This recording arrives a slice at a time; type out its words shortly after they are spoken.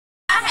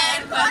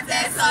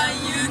contest on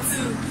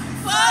YouTube.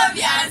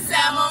 Phobia and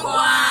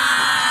Samoa.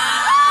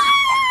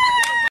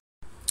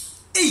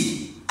 Hey,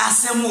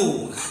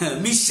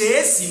 Asemo, me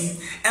shares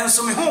and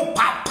so me home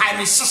papa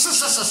me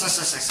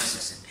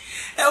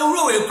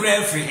row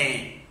grave for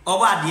him.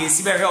 Over the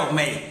Siberi of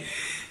May.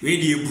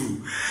 Radio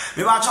Boo.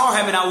 Me watch all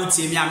him out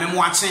to me. I'm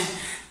watching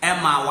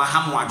Emma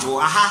Wahamwajo.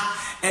 Aha.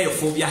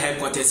 Phobia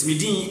headquarters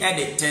meeting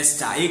edit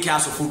tester a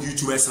cast of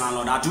YouTubers and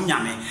Lord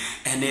Adunyame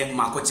and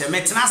Makoche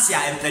Metnasia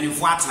and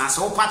Pennyfuatna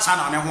so patchan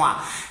on a one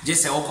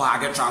just a Opa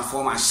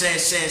transformer share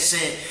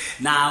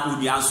now would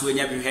be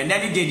answering every and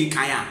any day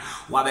Kaya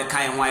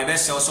Wabeka and why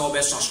best also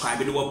best subscribe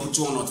and will put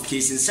on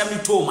notifications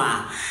 72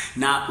 ma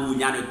now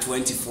Unyano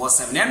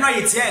 24/7 and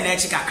right here and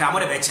Echika Cramo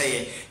de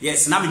Beche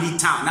yes Namini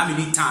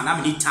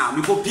town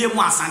we go PM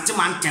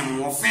Santimantem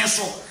or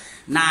Fenso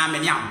na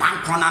many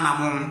bank on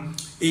an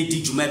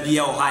Edi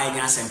Jumabia or high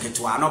Yasem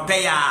Ketua, no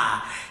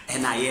paya,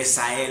 and I yes,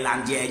 I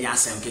land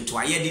Yasem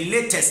Ketua, yet the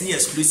latest new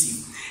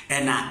exclusive,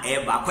 and I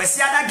ever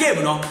question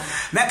game, no,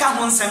 Meka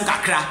Monsem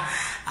Kakra.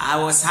 I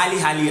was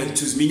highly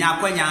enthused. Minya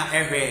Kwenya,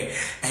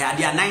 I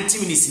had 90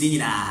 minutes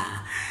Nina,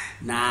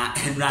 na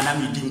and Rana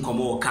meeting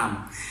come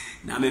come.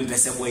 Now, I'm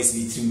person voice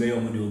meeting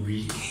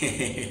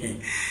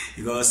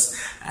because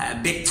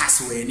big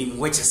task when him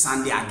watch a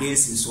Sunday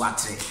against in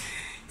Ouattara.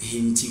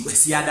 Hinti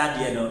kwesi ada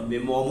de no me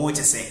mo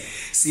say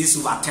 6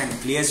 over 10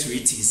 players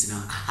ratings no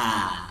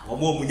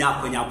omo munya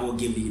akonya ball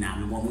game ni na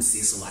me mo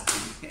 6 over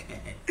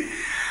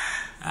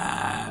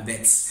 10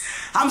 but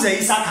Hamza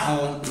Isaka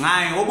ho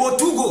nine obo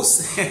 2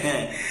 goals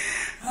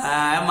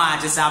ma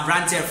just a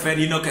branch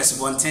friend no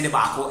kesbon 10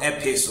 ba ko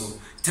epeso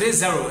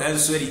 3-0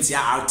 enso editia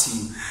out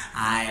team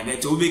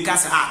but obi ka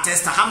say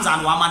tester Hamza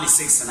and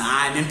 1-6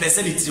 na me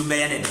person it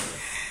me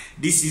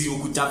this is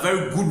a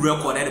very good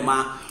record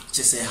edema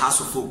just a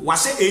house of folk.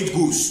 Was 8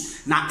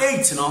 goals. Now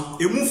 8 no,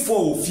 e move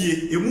 4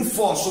 ofie, e move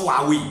 4 so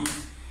away.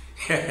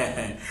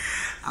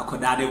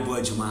 Akodane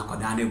bojuma,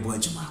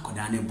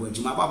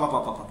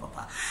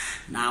 papa.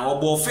 Now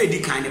obo fe di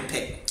kind of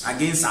pet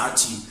against our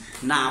team.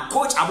 Now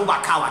coach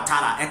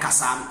Ouattara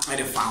ekasa e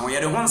de fa ho ye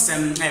de hon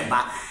sem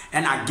eba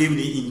and I give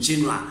me in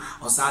general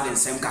or sudden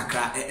sem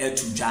kakra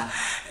tuja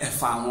e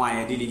fa ho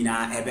aye de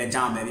nyina e be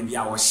jam be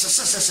bia wo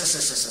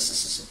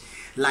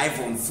live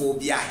on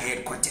Phobia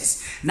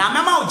headquarters. Now,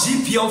 remember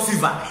GPL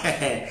fever.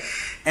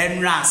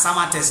 And ran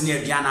Samates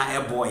near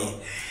Diana boy.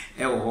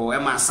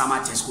 Emma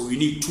Samates go. We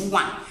need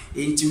 2-1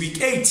 into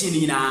week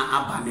 18 in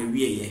our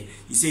Abame.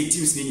 You say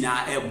teams in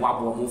our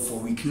Wabo for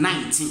week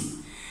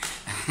 19.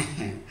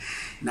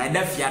 Now,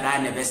 that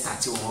Fiada never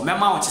started.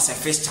 Remember what is a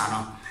first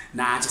channel.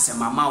 Now, just a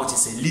mama, what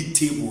is a league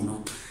table.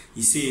 No,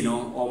 you say, you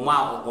know, or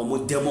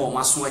more demo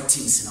or sweat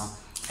teams, you know.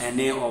 And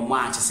then or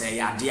much say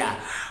ya dear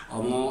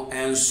or more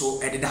and so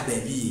edida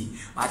baby.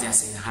 But I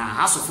say,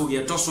 has of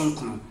your dozen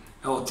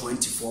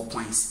 24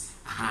 points.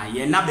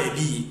 Ye na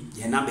baby,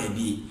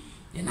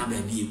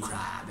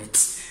 cry,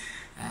 but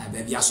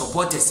baby, I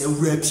support us a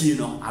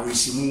repino. I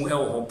wish you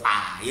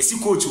yes, you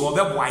coach or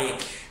be boy,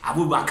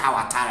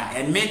 Ouattara,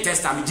 and may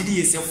test I'm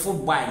GDS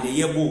football in the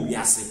year bow.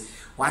 Yes,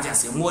 what I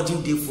say,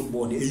 modern day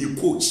football, you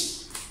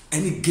coach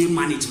any game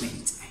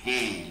management.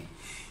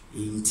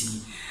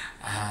 Indeed.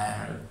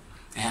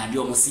 And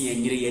you almost see a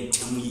near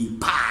temi,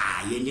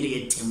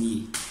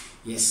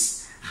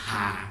 yes,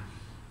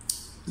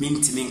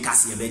 mean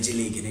Cassie a veggie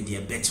leg in a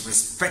dear bet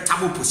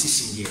respectable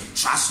position here.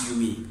 Trust you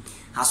me,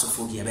 has of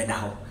folk, you better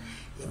how.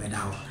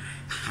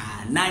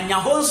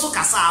 Nyaho so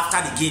casa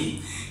after the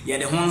game, yeah,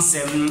 the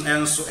 1-7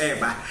 and so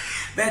ever.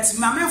 But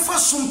my for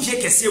some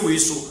pick a seaway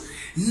so.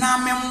 Na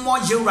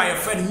memmo you right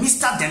friend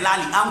Mr.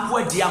 Delali,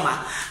 Uncle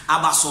Diama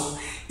Abaso,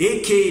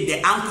 aka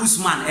the Uncle's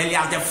man,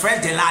 Elias the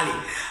Fred Delali.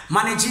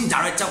 Managing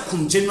director,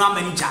 general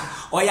manager,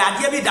 or ya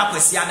dear be that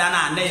was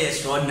Yadana and they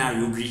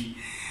extraordinary agree.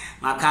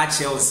 My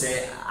catcher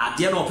say, I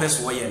dear no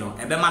person, you know,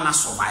 a beman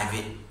survive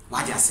it.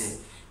 What I say,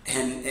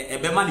 and a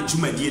beman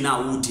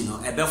Jumadina would, you know,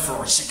 a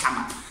before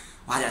Shikama.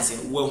 What I say,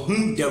 well,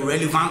 whom the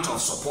relevant of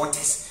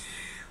supporters,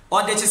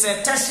 or that is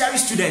a tertiary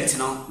student, you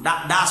know,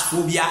 that's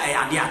Phobia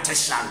a dear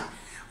tertiary,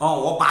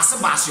 or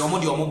pass your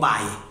money or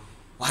mobile.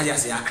 What I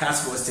say, a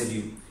class was tell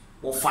you,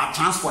 or for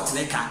transport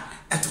in a car,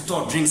 and to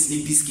talk drinks,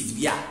 need biscuit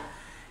beer.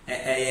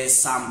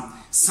 Some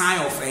sign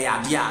of a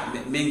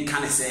idea, men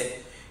can say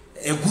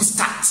a good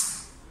start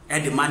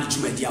at the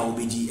management will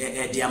be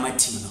the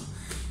team.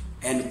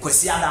 And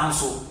Quesiada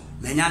also,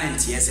 Menyan and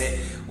TSA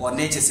or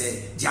nature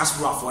say,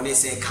 diaspora for they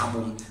say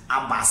carbon,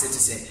 Abbas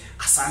say,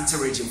 Asante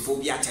region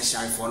phobia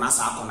tertiary for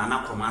Nasa on an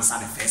acromancer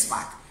the first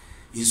part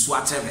in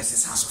Ouattara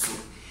versus House of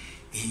Food.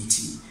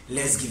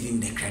 Let's give him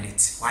the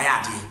credit. Why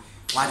are they?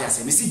 Why they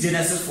say, Mr.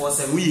 Genesis for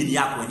 7 we in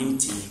Yaquanim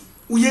team.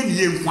 We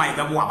ain't quite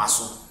the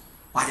Wabaso.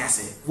 What I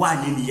say,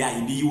 one in the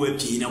year be you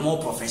in a more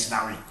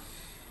professional way.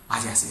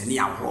 What I say,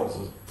 near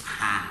wrong.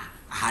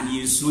 And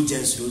you slow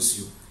just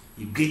you.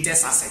 Your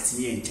greatest asset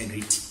near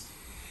integrity.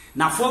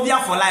 Now, Phobia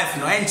for life,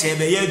 no entry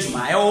be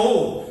yejuma.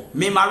 Oh,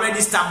 me my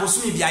register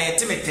bosu me be a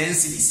 10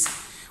 cities.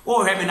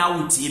 Oh, heaven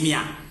now with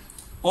Timia.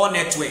 All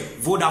network,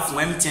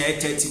 Vodafone MTN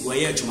 30 go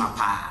yejuma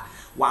pa.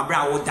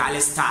 wabra wo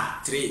dial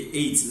star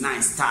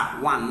 389 star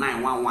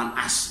 1911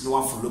 ash no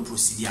one follow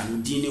procedure no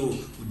din o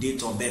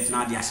date of birth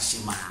na dey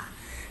ahye ma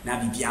na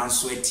bibia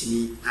nso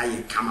atimi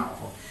aye kama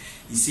ho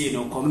you see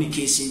no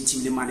communication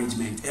team the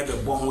management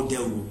ebe bo ho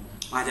dawo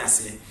ma ja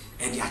say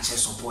e dey ache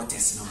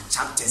supporters no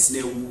chapters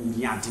na wu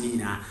ni adini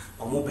na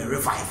omo be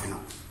revive no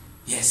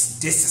yes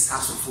this is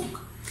House of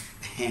Folk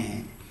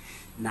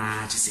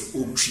na just say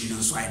oak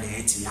no so I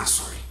dey atimi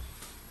asori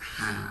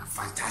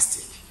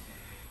fantastic.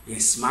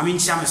 Yes, Mammy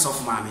Cham is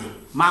of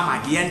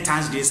Mama, the end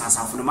times days as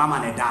of Mama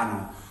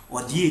Nedano,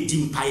 or the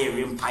dim pire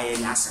empire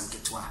Nasam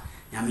Ketua,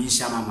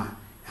 Yamisha Mama.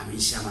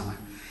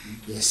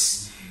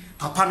 Yes,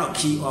 Papa no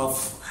key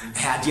of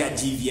her dear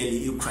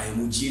DVL, you cry,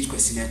 Muji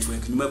question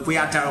network,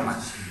 Ouattara,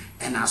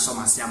 and I saw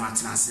my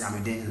Samatina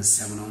Samade and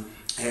Seminole.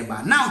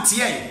 Now,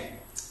 Tia.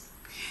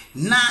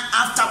 Now,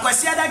 after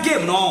question that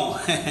game, no.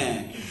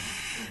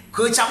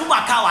 Coach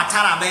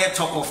Ouattara bear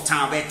talk of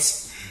town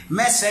bet.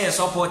 Message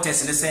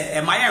supporters and say,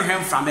 "Am I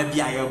hearing from a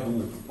BIA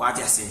boo?" What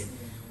I say,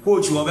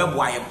 Coach, you over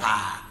boy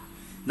pa.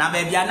 Now,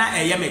 baby, I na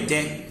a yam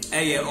day,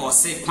 or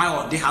say, quite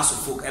or the House of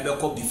Folk ever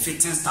called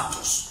befitting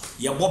status.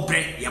 Your bob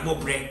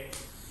bread.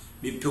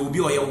 Be Pilby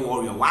or your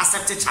warrior, we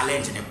accept a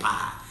challenge in the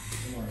pa.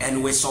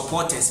 And we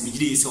supporters, me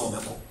is over.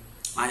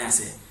 I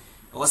say,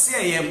 or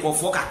say, I am go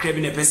for a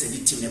crabbing a person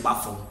in the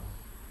bathroom.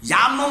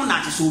 Yam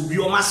na so bi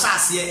o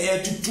masase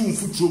e tutu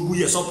mfuturo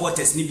ye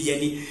supporters ni bi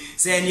ani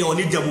say any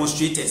only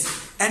demonstrators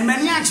and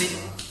many age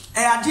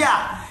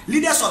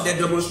leaders of the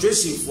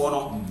demonstration for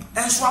no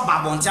enso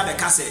ababonti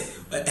abeka say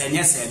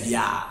enye say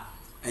bia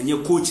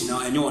enye coach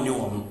na enye oni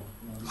wo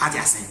what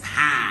you say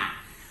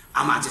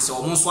ama say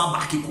o so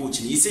abaki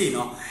coach ni say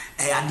no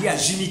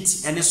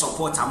unity and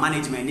support and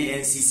management ni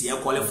NCC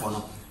e call for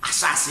no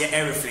asase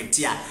e reflect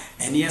here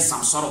and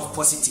some sort of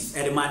positive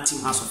element team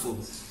House of Folk.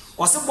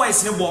 Ose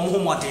boys ne bom ho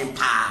modern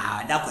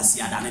pa da kwasi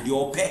ada na de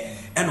ope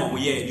e no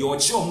ye de o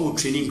che o mo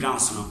training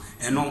grounds no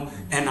eno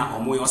e na o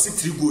mo ose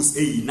 3 goals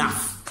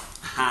enough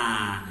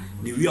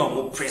the way o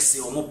mo press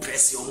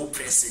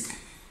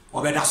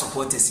obeda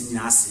supporters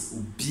nyina ase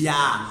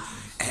obia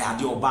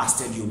ade oba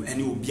stadium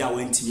ene obia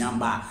wantimi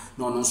amba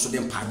no no so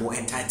dem paibo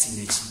entitled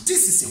nechi.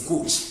 This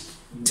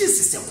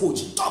is a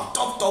coach top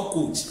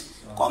coach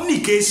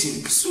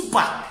communication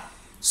super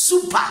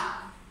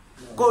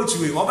coach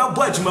we oba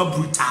boy juma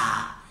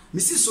brutal.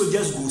 Mrs.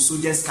 Soldiers go,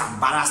 soldiers come,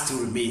 Barra still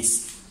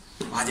remains.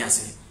 What do you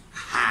say?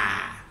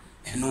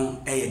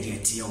 No, dear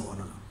tea or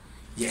no.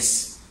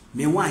 Yes,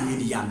 me one in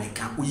the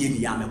Yameka, we in the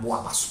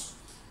Yamebuabaso.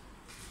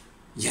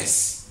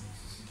 Yes.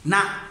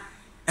 Now,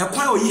 a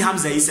quite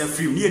Hamza is a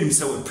free near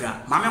himself with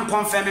prayer. Mamma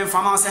confirming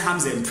from us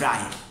Hamza and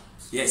prayer.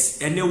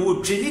 Yes, and they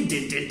would train it.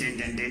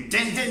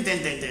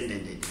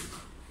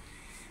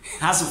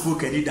 Has a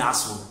book and it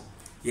does.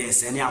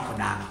 Yes, any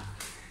apodana.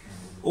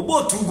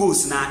 About 2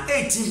 goals now,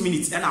 18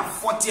 minutes and a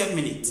 40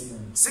 minutes.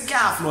 Second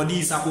half, no, this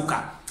is a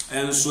hooker,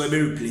 and so every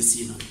replace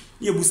you.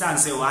 You busan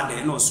say, what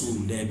there no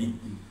soon, Daabi.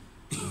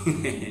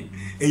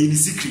 In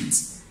secret,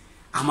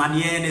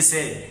 Amania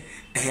say,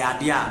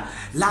 idea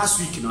last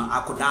week, you know,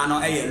 I could know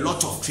a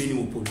lot of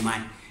training upon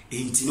mine.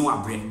 Ain't no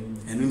bread,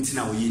 and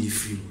until now, we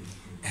free.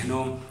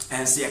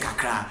 And say a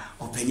kakra,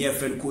 open your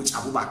friend coach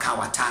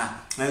Ouattara,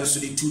 and so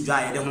the 2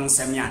 guys, the 1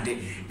 semi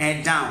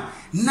and down.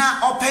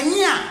 Now, open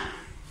here.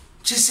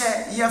 She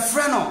said, your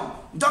friend,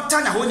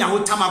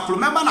 Dr.Nyaho Tamaklu,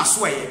 remember na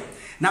swear.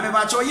 Na me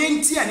bacho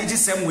yenti ani ji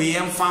same way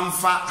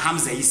emfamfa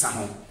Hamza isa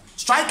ho.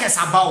 Strikers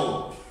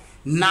about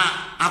na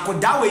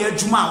akoda we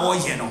adwuma wo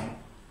ye no.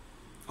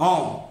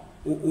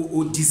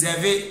 O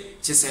deserve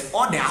she said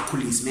all the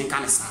accolades men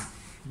kan say.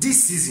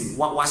 This season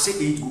what she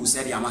 8 goals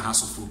at the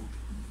House of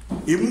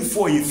Folk. Emu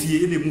 4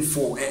 efie and emu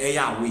 4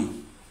 away.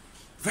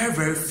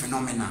 Very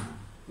phenomenal.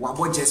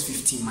 We just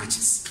 15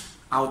 matches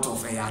out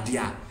of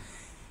idea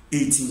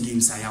 18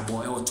 games I have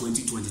or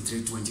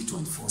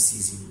 2023-2024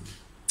 season.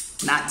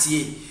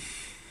 Natie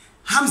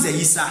Hamza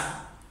Isa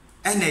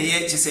and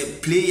just a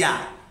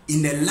player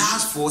in the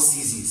last 4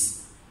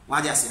 seasons.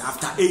 What I say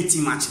after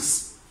 18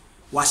 matches,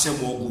 wash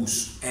more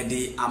goals and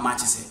they are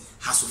matches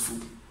House of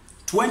Folk.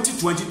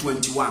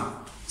 2020-21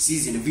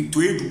 season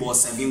Victoria Dubois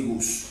 7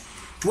 goals.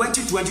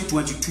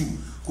 2020-22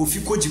 Kofi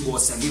Koji ball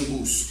 7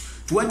 goals.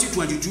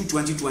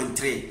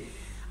 2022-2023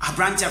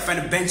 Abrante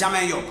friend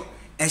Benjamin York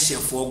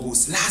 4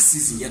 goals. Last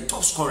season, your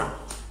top scorer,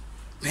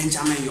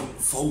 Benjamin York,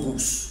 4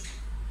 goals.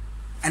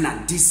 And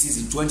at this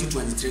season,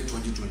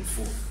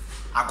 2023-2024,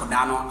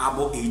 Akodano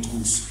abo 8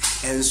 goals.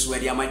 And so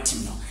they are my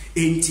team now.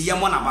 In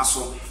Tiamon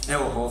Abaso,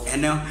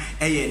 and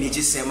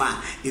Niji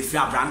Sema, if you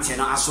are Branton,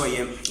 I saw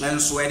him,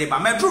 and so they by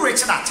Metro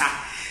Richard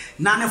Attah.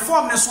 None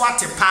form the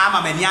swat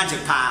palm and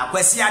Yaja pa,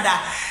 Quesiada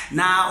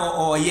now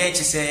or yet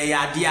say,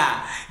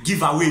 idea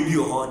give away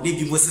you or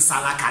maybe Moses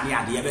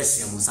Salakania, the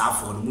Ebesim was out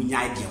for the Munya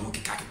idea,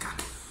 Mukaka.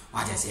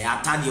 What I say,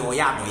 Attah or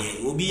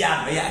Yaboy, will be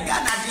Yaboy,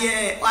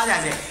 Ghana, what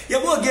I say, you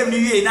will give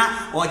me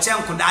na or Chem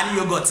Kudani,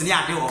 you got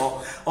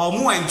Nyado or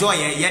more enjoy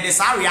it, yet the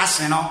Sarias,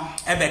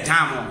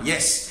 Ebetamo,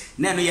 yes.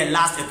 Never your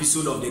last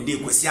episode of the day,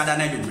 Quesiada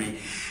anyway.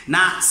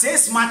 Now,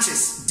 6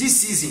 matches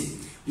this season.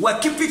 we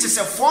keep it is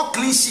a 4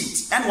 clean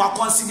sheet and we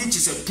consider it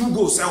is a 2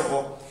 goals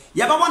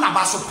yaba wana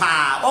baso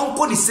pa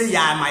onko ni say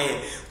ya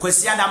maye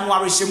kwesi adam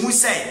warehemu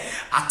say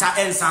Attah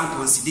ensan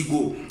consider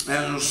go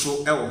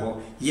so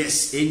ewo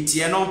yes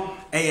entie no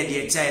eye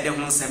de etia de ho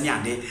nsem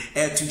ade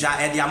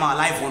tuja e de ama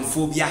live on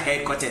phobia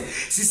headquarters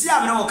sisi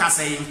amene wo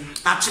kasa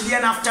actually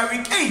after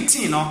week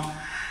 18 no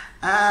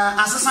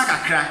asasa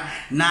kakra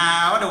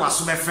na wode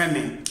waso be friend me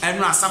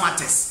enu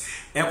asamates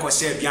e ko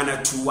share bia na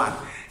 2-1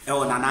 e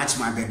wona na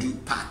achima bedi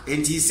pa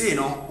enti say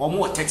no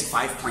omo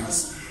 35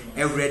 points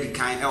already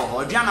kind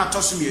Diana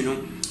Tosumi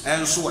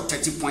and so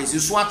 30 points.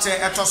 This what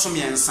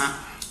Tosumi and San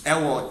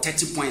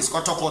 30 points.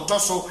 Kotoko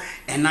Toso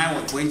and 9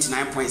 or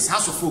 29 points.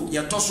 House of Folk,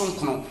 your Toson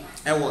Kuno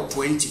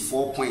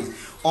 24 points.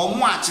 Or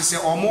more, I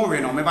say, or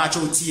more, no, maybe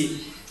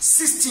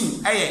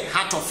 16,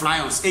 Heart of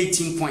Lions,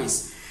 18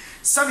 points.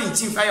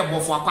 17,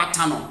 Bofo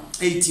Patano,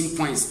 18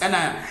 points. And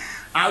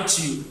out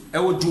to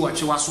will do what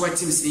you was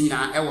sweating in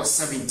I was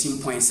 17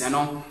 points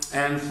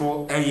and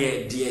for a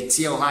year dear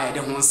TL higher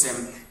the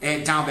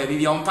 1 down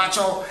baby on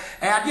patcho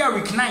a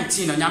week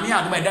 19 on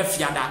Yamia by the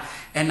Fiada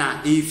and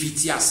a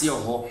FTA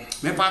CO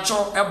me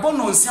patcho a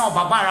bonus of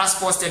Barbara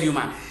Sports Stadium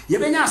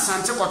Yebenya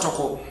Santa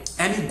Kotoko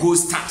any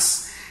ghost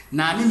stars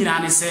na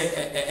Nina say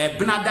a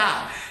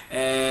Benada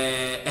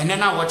and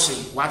then I watching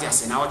what I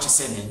say now what you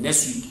said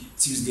next week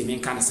Tuesday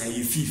main can say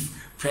you 5th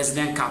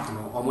President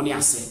Capital or money I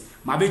say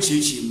my be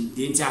chichi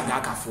the entire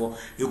Gaka for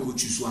you could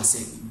choose one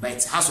say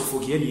but House of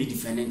Folk any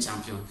defending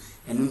champion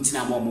and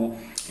untina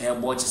momo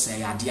board to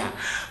say idea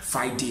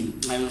Friday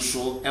and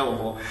so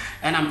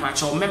and I'm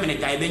patcho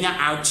memene guy benya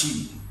out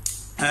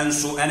and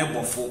so any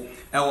bofo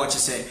what you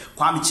say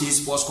Kwame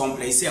Chase Sports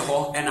Complex say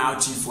ho and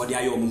out for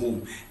their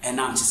home and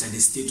I'm just at the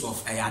state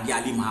of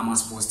Ayadi Mahama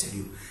Sports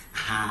Stadium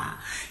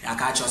ya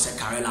catch us a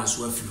Carolina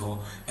Swift ho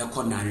a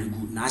corner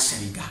good na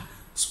Sheriga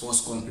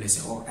Sports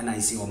Complex and I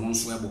say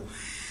Omonswebo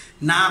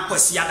na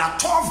kwesi ya da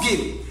 12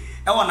 game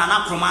e wona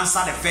na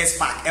Promansa the first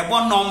pack e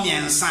bon no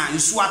miensa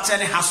nsu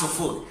atene House of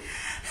Folk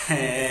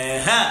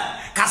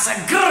kasa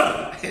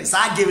grr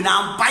sa game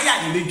na empire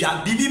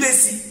ibedwa bibi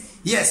besi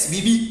yes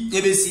bibi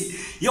ebesi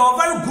you have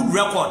very good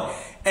record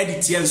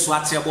edit ye nsu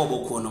atene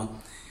boboko no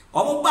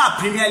omo ba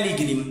Premier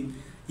League nim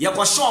ye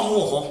ko show mo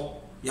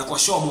ho ye ko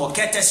show mo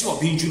Ketesi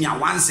Obin Junior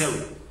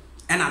 1-0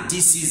 and at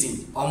this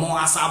season omo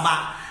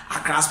asaba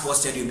Accra Sports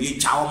Stadium be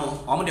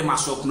chawo mo de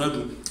maso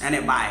kunadu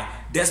and buy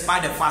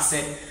despite the fact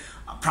say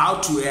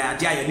proud to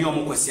dia ye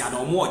omo kwesi ada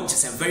omo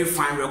just a very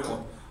fine record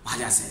what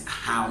I say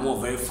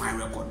omo very fine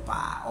record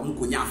pa omo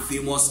konya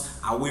famous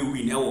away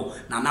win ewo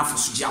na nafo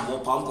suji abo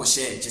pa omo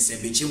share just a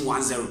bechem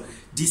 1-0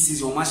 this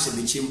is omo share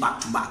bechem back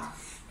to back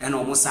and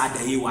omo sa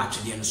da yi wa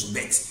twede no so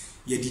bet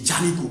ye di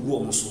jani gugu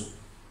omo so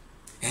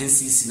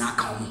NCC na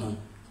ka omo ho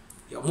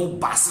omo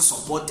bass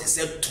supporters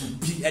to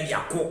be e dia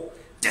ko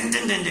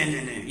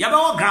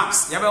yabewo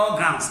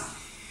grounds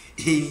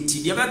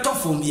inti yabeto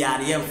from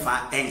biare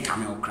yemfa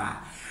enkame okra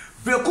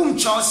Brekum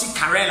Chelsea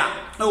Carella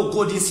no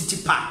Golden City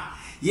Park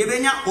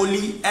yebenya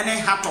Oli ene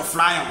Heart of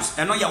Lions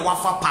eno ya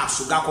Wafa Park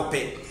so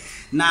gakope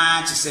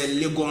na chise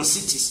Legon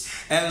Cities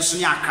enso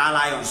ya Accra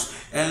Lions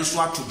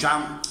enso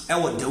atujam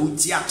ewo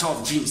Theatre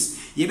of Dreams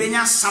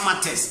yebenya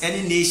Samates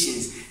any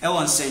Nations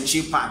ewo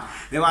Century Park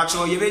me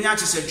wacho yebenya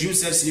chise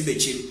Dreams FC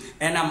Bechem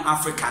enam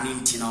African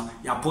intino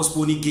ya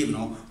postpone game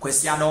no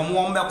kwesi ada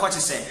omo mbe ko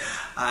chise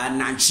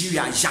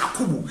Nigeria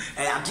Yakubu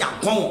ade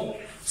agon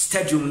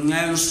stadium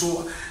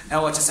nso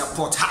ewo chise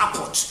Port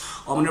Harcourt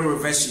omo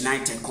Reverse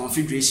United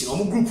Confederation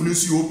omo group no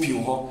si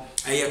open ho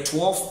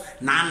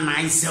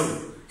 12-990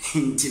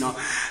 intino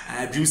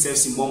Dreams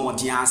FC momo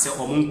dia say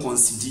omo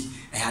consider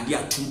ade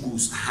a 2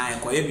 goals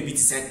ko ye bibi ti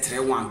say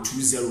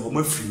 3-1-2-0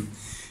 omo free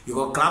you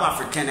go Club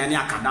African any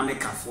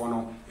academic afo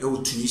no e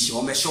o Tunisia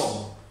omo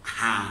show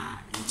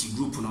inti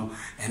group no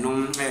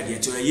eno de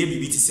to ye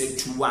bibi ti say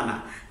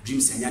 2-1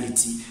 Dreams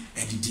enyanity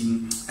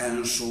edidim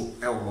enso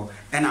ewo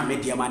ena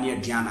media mania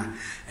diana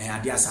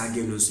ade asa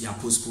game no ya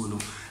postpone no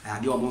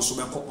ade omo so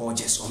be ko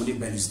Orges omo de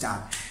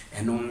Belustar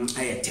eno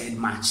third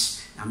match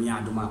na me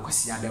adoma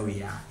kwasi ada we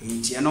ya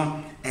inti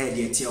eno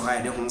de tie ho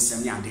ade ho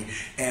nsem ya de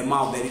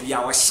ma o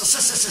bia wo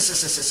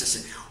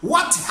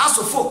what House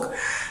of Folk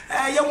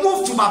you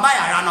move to Baba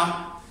Yara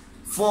no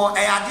for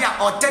a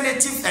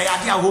alternative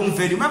home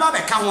venue remember be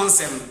ka ho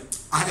nsem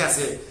I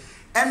say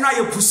enra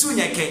ye pusu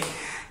nyeke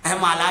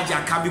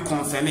malaja can be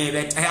confirmed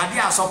but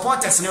a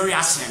supporters no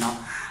reaction no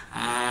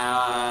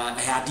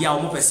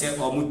omo pese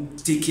omo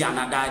take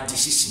another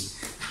decision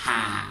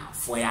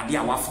for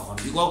wafa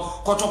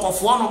because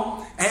kotokofo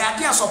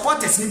no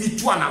supporters ni bi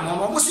tu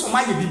anamo omo si omo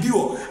ye bibi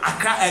o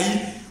Accra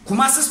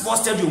Kumasi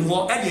Sports Stadium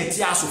wo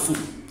eti asofo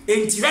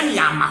entire ne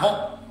ya ma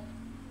ho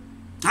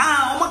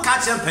omo ka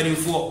champion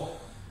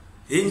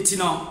enti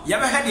no ya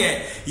be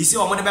hede yi se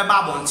omo de be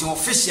ba bonti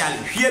officially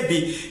hwie be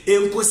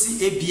enkosi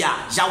ebia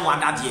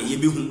yawada de ye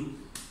be hu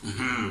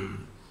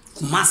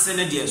Kumasi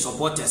ne de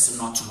supporters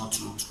not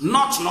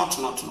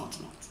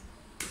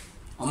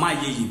o ma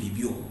ye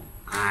bibi o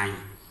ai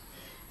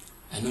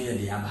eno ye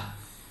de aba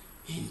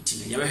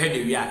Inti you heard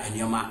the wia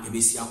enioma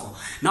ebesi akọ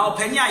na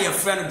opanya your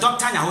friend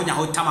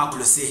Dr.Nyaho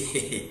Tamaklo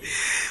say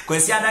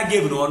kwesi ada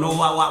game no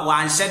wa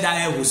anhye da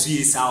ehusu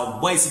yisa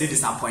boys dey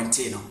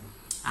disappointed no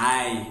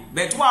ai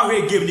but wa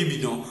we game ni bi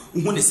no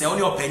hu ne say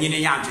oni opanya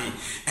ne yadwen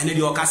ene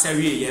de okasa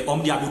wie ye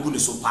om dia begu ne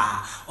so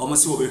pa om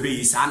se obehwe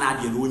yisa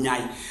na de no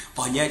nyai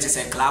onye je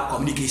say club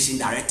communication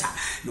director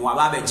no wa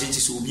ba be jeje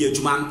so obi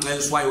adwuma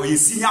enso ayo ye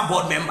senior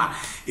board member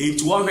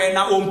into one way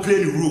na on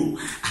play the role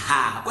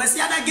aha kwesi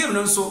ada game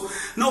no so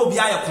na obi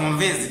aye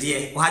convinced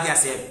there o ha dia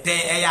say pe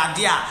e ya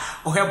dia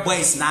o he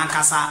boys na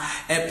ankasa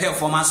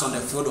performance on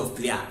the field of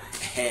player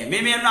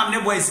maybe am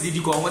ne boys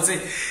did go what say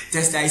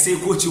test I say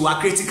coach you are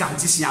critical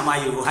competition am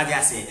I o ha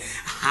dia say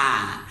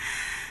aha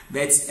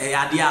but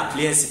idea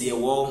players the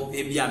wall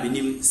e bia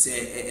menim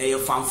say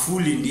fan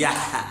full in there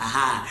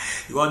aha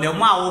because the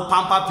more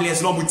pamper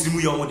players no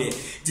mutirimu yo mo de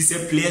this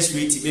players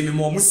rate maybe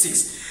more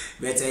 6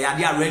 but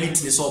idea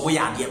reality so boy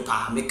idea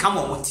pa me come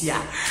on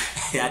tia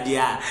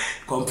idea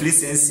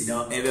complacency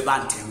no e be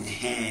bantem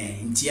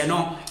ntie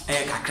no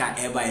kakra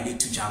e ba e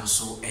to jam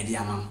so e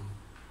dia man